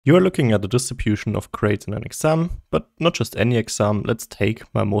You are looking at the distribution of grades in an exam, but not just any exam. Let's take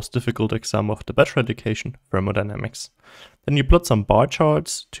my most difficult exam of the bachelor education, thermodynamics. Then you plot some bar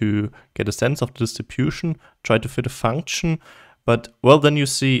charts to get a sense of the distribution, try to fit a function, but well, then you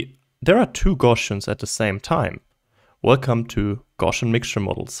see there are two Gaussians at the same time. Welcome to Gaussian Mixture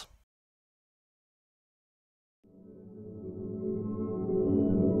Models.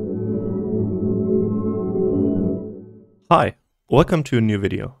 Hi, welcome to a new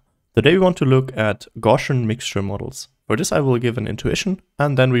video. Today we want to look at Gaussian mixture models. For this I will give an intuition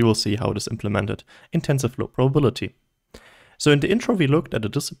and then we will see how it is implemented in TensorFlow Probability. So in the intro we looked at the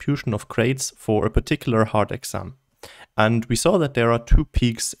distribution of grades for a particular hard exam. And we saw that there are two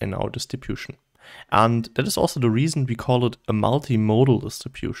peaks in our distribution. And that is also the reason we call it a multi-modal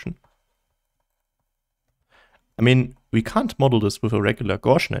distribution. I mean, we can't model this with a regular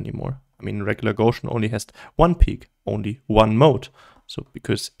Gaussian anymore. I mean, regular Gaussian only has one peak, only one mode. So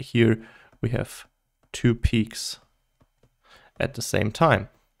because here we have two peaks at the same time.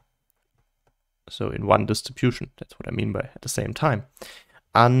 So in one distribution, that's what I mean by at the same time.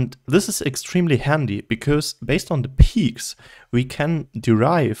 And this is extremely handy because based on the peaks, we can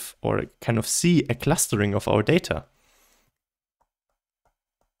derive or kind of see a clustering of our data.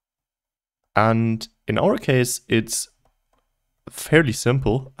 And in our case, it's fairly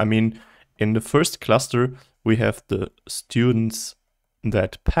simple. I mean, in the first cluster, we have the students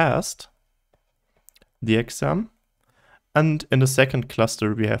that passed the exam. And in the second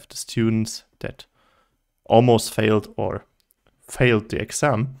cluster, we have the students that almost failed or failed the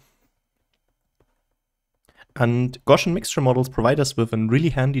exam. And Gaussian mixture models provide us with a really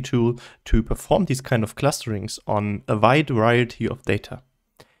handy tool to perform these kind of clusterings on a wide variety of data.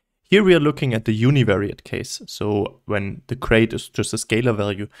 Here we are looking at the univariate case, so when the grade is just a scalar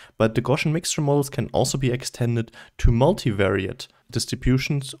value, but the Gaussian mixture models can also be extended to multivariate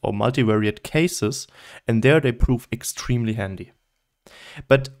distributions or multivariate cases, and there they prove extremely handy.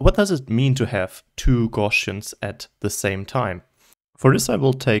 But what does it mean to have two Gaussians at the same time? For this I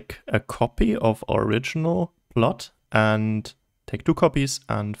will take a copy of our original plot and take two copies,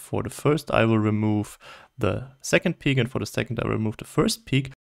 and for the first I will remove the second peak and for the second I will remove the first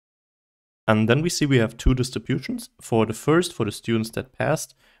peak. And then we see we have two distributions. For the first, for the students that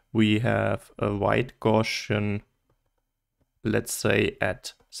passed, we have a wide Gaussian, let's say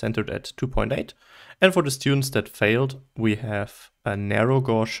centered at 2.8. And for the students that failed, we have a narrow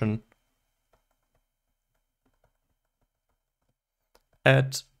Gaussian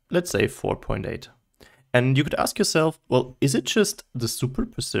at, let's say, 4.8. And you could ask yourself, well, is it just the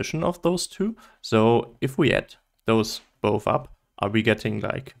superposition of those two? So if we add those both up, are we getting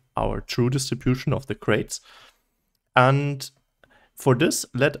like our true distribution of the grades? And for this,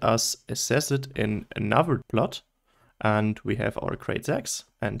 let us assess it in another plot. And we have our grades x,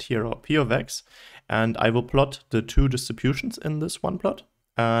 and here our p of x. And I will plot the two distributions in this one plot.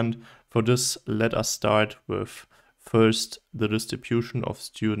 And for this, let us start with first the distribution of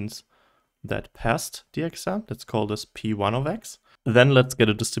students that passed the exam. Let's call this p1 of x. Then let's get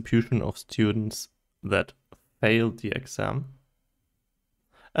a distribution of students that failed the exam.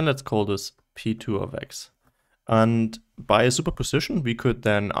 And let's call this p2 of x. And by a superposition, we could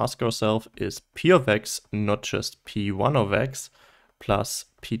then ask ourselves, is p of x not just p1 of x plus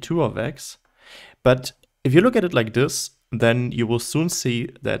p2 of x? But if you look at it like this, then you will soon see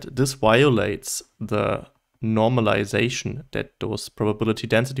that this violates the normalization that those probability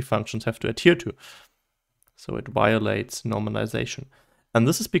density functions have to adhere to. So it violates normalization. And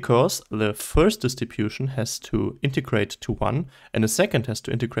this is because the first distribution has to integrate to 1 and the second has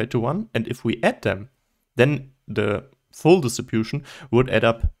to integrate to 1. And if we add them, then the full distribution would add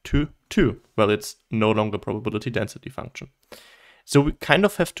up to 2. Well, it's no longer probability density function. So we kind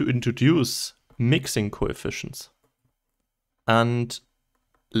of have to introduce mixing coefficients. And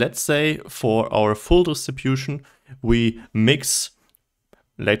let's say for our full distribution, we mix,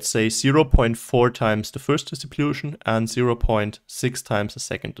 let's say 0.4 times the first distribution and 0.6 times the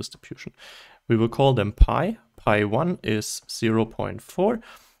second distribution. We will call them pi. Pi1 is 0.4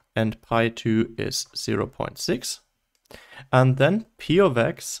 and pi2 is 0.6. And then p of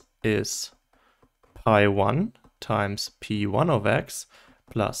x is pi1 times p1 of x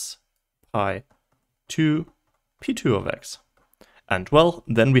plus pi2 p2 of x. And well,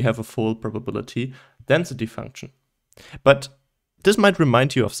 then we have a full probability density function. But this might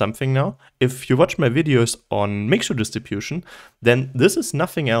remind you of something now. If you watch my videos on mixture distribution, then this is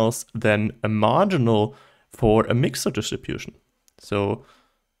nothing else than a marginal for a mixture distribution. So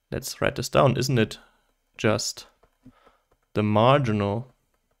let's write this down. Isn't it just the marginal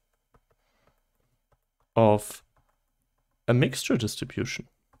of a mixture distribution?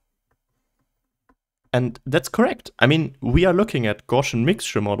 And that's correct. I mean, we are looking at Gaussian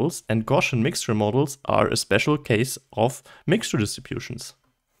mixture models, and Gaussian mixture models are a special case of mixture distributions.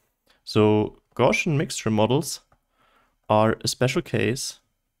 So Gaussian mixture models are a special case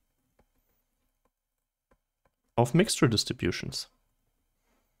of mixture distributions.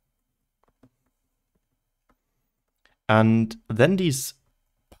 And then these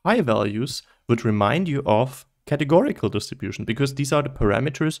pi values would remind you of categorical distribution, because these are the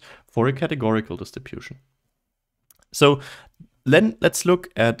parameters for a categorical distribution. So then let's look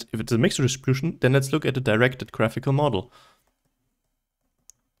at, if it's a mixture distribution, then let's look at a directed graphical model.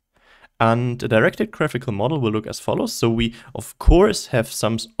 And a directed graphical model will look as follows. So we, of course, have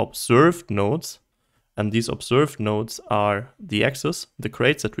some observed nodes, and these observed nodes are the axes, the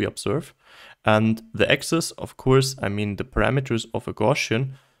grades that we observe. And the axes, of course, I mean the parameters of a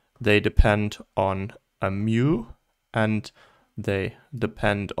Gaussian, they depend on a mu, and they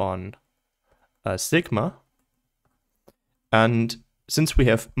depend on a sigma. And since we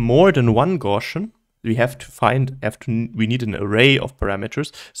have more than one Gaussian, we we need an array of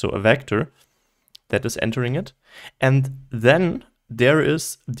parameters, so a vector that is entering it. And then there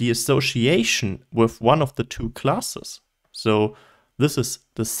is the association with one of the two classes. So this is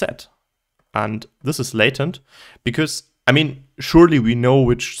the set, and this is latent, because I mean, surely we know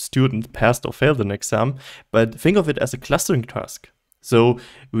which student passed or failed an exam, but think of it as a clustering task. So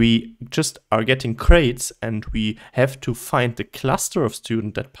we just are getting grades, and we have to find the cluster of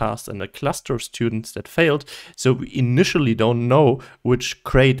students that passed and the cluster of students that failed. So we initially don't know which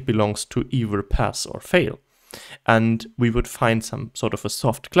grade belongs to either pass or fail. And we would find some sort of a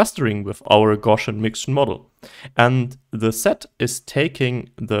soft clustering with our Gaussian mixture model. And the set is taking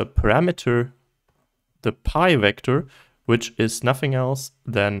the parameter, the pi vector, which is nothing else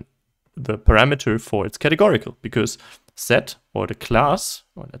than the parameter for its categorical, because set, or the class,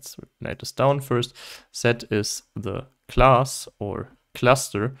 or let's write this down first, set is the class or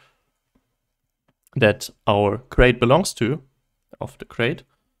cluster that our grade belongs to, of the grade.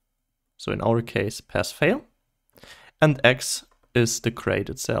 So in our case, pass-fail. And x is the grade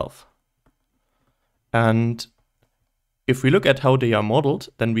itself. And if we look at how they are modeled,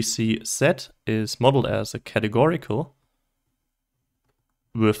 then we see set is modeled as a categorical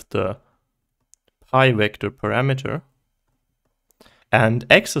with the pi vector parameter, and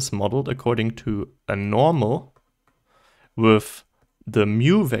x is modeled according to a normal with the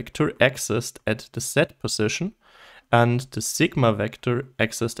mu vector accessed at the set position and the sigma vector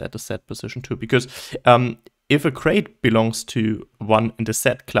accessed at the set position too. Because if a grade belongs to one in the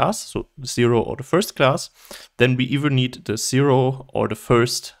set class, so 0 or the first class, then we either need the 0 or the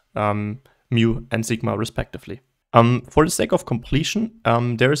first mu and sigma respectively. For the sake of completion,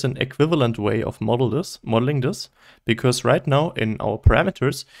 there is an equivalent way of modeling this, because right now in our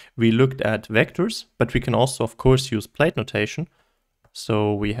parameters, we looked at vectors, but we can also, of course, use plate notation.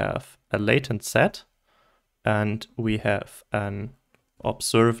 So we have a latent set, and we have an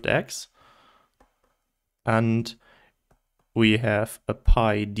observed x, and we have a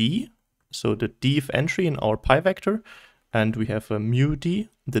pi d, so the dth entry in our pi vector, and we have a mu d,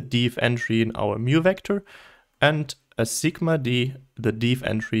 the dth entry in our mu vector, and a sigma d, the dth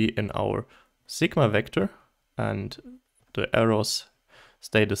entry in our sigma vector, and the arrows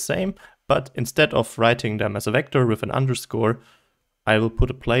stay the same, but instead of writing them as a vector with an underscore, I will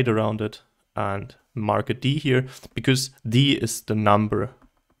put a plate around it and mark a d here, because d is the number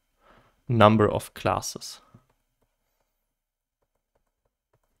of classes.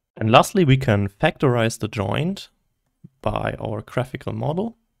 And lastly, we can factorize the joint by our graphical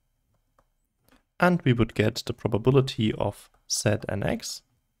model. And we would get the probability of z and x.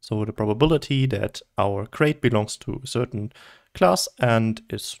 So the probability that our grade belongs to a certain class and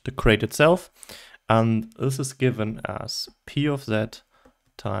is the grade itself. And this is given as p of z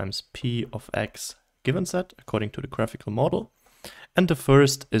times p of x given z according to the graphical model. And the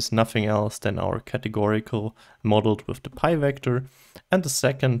first is nothing else than our categorical modeled with the pi vector. And the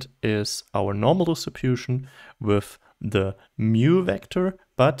second is our normal distribution with the mu vector,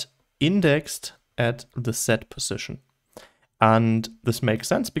 but indexed at the set position. And this makes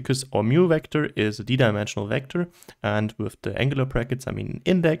sense because our mu vector is a d-dimensional vector, and with the angular brackets I mean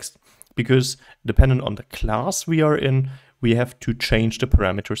indexed, because dependent on the class we are in, we have to change the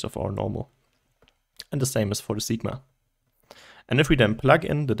parameters of our normal. And the same is for the sigma. And if we then plug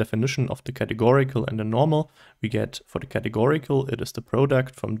in the definition of the categorical and the normal, we get for the categorical it is the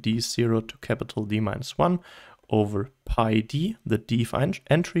product from d0 to capital D minus 1 over pi d, the dth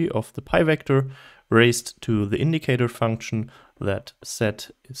entry of the pi vector, raised to the indicator function that z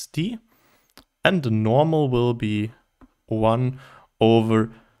is d. And the normal will be 1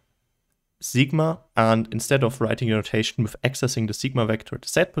 over sigma, and instead of writing a notation with accessing the sigma vector at the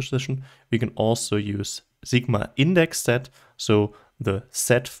set position, we can also use sigma index set, so the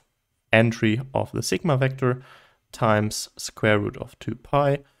set entry of the sigma vector times square root of 2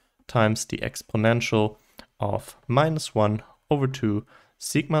 pi times the exponential of -1 over 2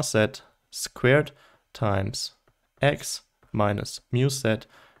 sigma set squared times x minus mu set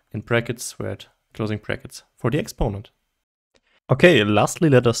in brackets squared closing brackets for the exponent. Okay, lastly,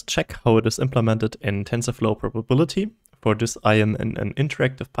 let us check how it is implemented in TensorFlow Probability. For this, I am in an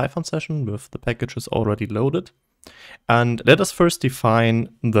interactive Python session with the packages already loaded. And let us first define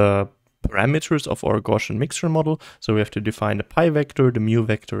the parameters of our Gaussian mixture model. So we have to define the pi vector, the mu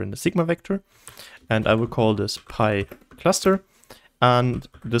vector, and the sigma vector. And I will call this pi cluster. And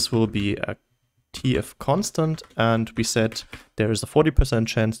this will be a TF constant. And we said there is a 40%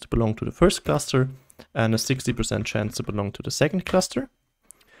 chance to belong to the first cluster and a 60% chance to belong to the second cluster.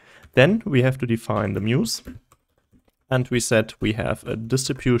 Then we have to define the mu's. And we said we have a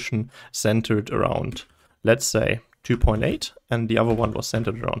distribution centered around, let's say, 2.8, and the other one was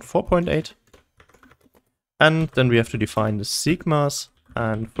centered around 4.8. And then we have to define the sigmas,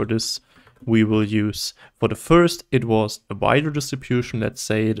 and for this we will use, for the first it was a wider distribution, let's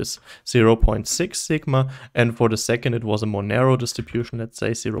say it is 0.6 sigma, and for the second it was a more narrow distribution, let's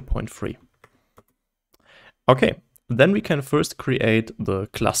say 0.3. Okay, then we can first create the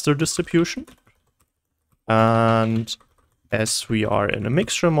cluster distribution. And as we are in a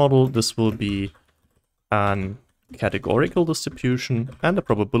mixture model, this will be an categorical distribution, and the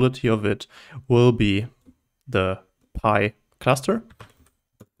probability of it will be the pi cluster.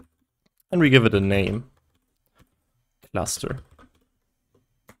 And we give it a name, cluster.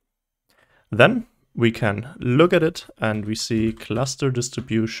 Then we can look at it and we see cluster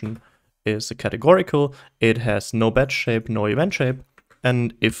distribution is a categorical. It has no batch shape, no event shape.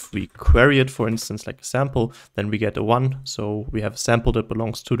 And if we query it, for instance, like a sample, then we get a 1. So we have a sample that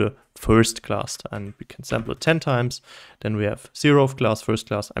belongs to the first class, and we can sample it 10 times. Then we have 0th class, first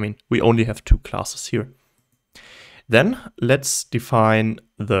class. I mean, we only have 2 classes here. Then let's define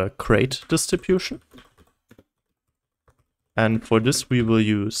the crate distribution. And for this, we will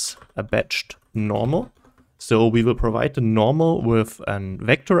use a batched normal. So we will provide the normal with a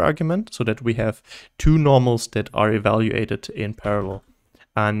vector argument so that we have 2 normals that are evaluated in parallel.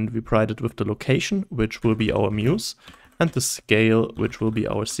 And we provide it with the location, which will be our mu's, and the scale, which will be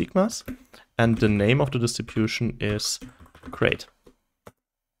our sigmas. And the name of the distribution is crate.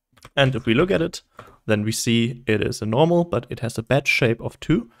 And if we look at it, then we see it is a normal, but it has a batch shape of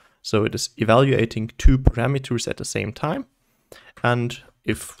 2. So it is evaluating 2 parameters at the same time. And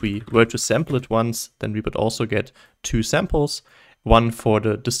if we were to sample it once, then we would also get 2 samples, one for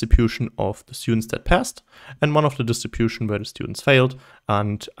the distribution of the students that passed, and one of the distribution where the students failed.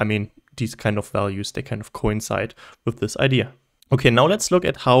 And I mean, these kind of values, they kind of coincide with this idea. Okay, now let's look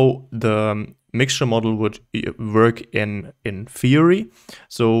at how the mixture model would work in theory.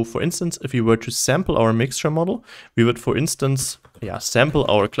 So for instance, if we were to sample our mixture model, we would, for instance, sample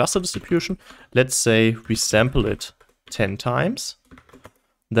our cluster distribution. Let's say we sample it 10 times.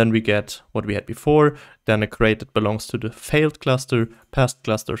 Then we get what we had before, then a crate that belongs to the failed cluster, passed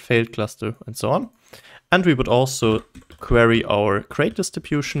cluster, failed cluster, and so on. And we would also query our crate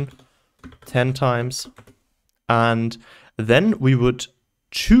distribution 10 times. And then we would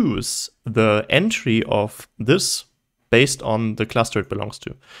choose the entry of this based on the cluster it belongs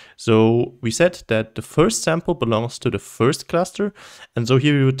to. So we said that the first sample belongs to the first cluster, and so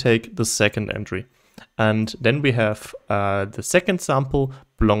here we would take the second entry. And then we have the second sample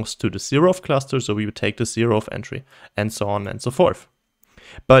belongs to the 0th cluster, so we would take the 0th entry, and so on and so forth.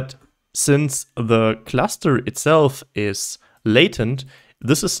 But since the cluster itself is latent,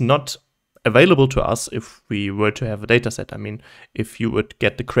 this is not available to us if we were to have a dataset. I mean, if you would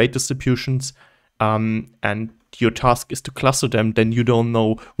get the crate distributions and your task is to cluster them, then you don't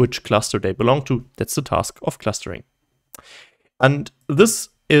know which cluster they belong to. That's the task of clustering. And this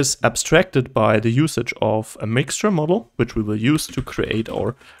is abstracted by the usage of a mixture model, which we will use to create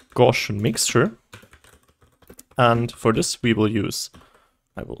our Gaussian mixture. And for this, we will use,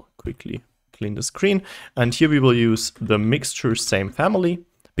 I will quickly clean the screen. And here we will use the mixture same family,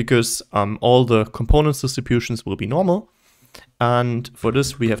 because all the components distributions will be normal. And for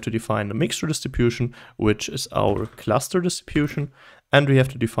this, we have to define the mixture distribution, which is our cluster distribution. And we have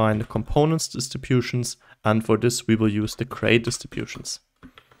to define the components distributions. And for this, we will use the crate distributions.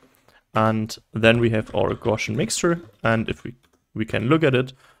 And then we have our Gaussian mixture. And if we can look at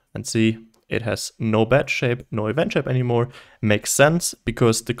it and see it has no batch shape, no event shape anymore, makes sense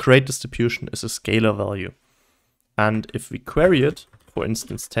because the crate distribution is a scalar value. And if we query it, for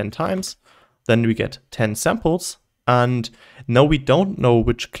instance, 10 times. Then we get 10 samples. And now we don't know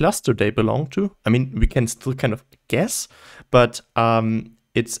which cluster they belong to. I mean, we can still kind of guess, but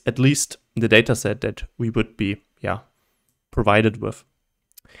it's at least the data set that we would be provided with.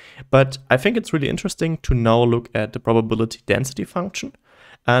 But I think it's really interesting to now look at the probability density function.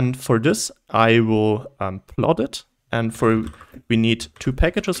 And for this, I will plot it. And we need two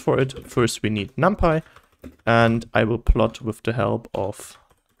packages for it. First, we need NumPy, and I will plot with the help of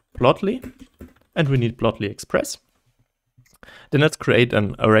Plotly. And we need Plotly Express. Then let's create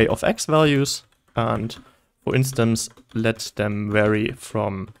an array of x values. And for instance, let them vary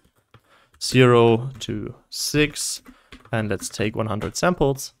from 0 to 6. And let's take 100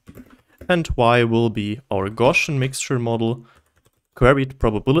 samples. And y will be our Gaussian mixture model queried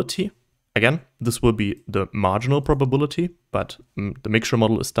probability. Again, this will be the marginal probability, but the mixture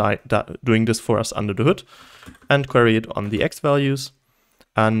model is doing this for us under the hood, and query it on the x values.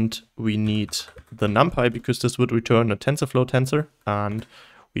 And we need the NumPy because this would return a TensorFlow tensor, and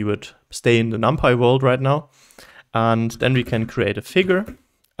we would stay in the NumPy world right now. And then we can create a figure,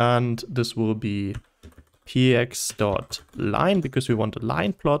 and this will be px.line because we want a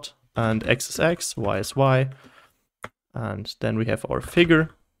line plot, and x is x, y is y. And then we have our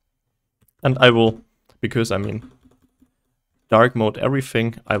figure. And I will, because I mean, dark mode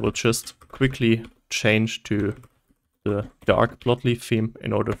everything, I will just quickly change to the dark Plotly theme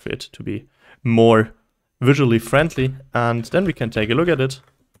in order for it to be more visually friendly. And then we can take a look at it,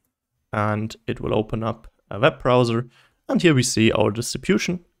 and it will open up a web browser. And here we see our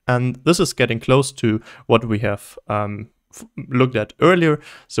distribution. And this is getting close to what we have looked at earlier.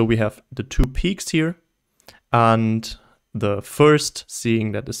 So we have the two peaks here, and the first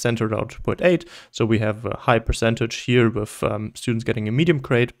seeing that is centered around 2.8. So we have a high percentage here with students getting a medium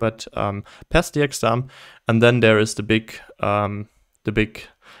grade, but passed the exam. And then there is the big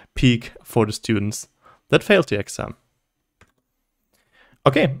peak for the students that failed the exam.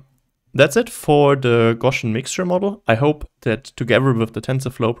 Okay, that's it for the Gaussian mixture model. I hope that together with the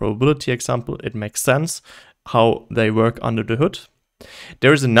TensorFlow probability example, it makes sense how they work under the hood.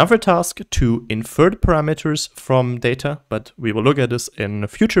 There is another task to infer the parameters from data, but we will look at this in a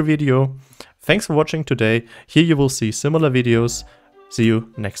future video. Thanks for watching today. Here you will see similar videos. See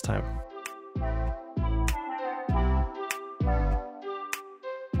you next time.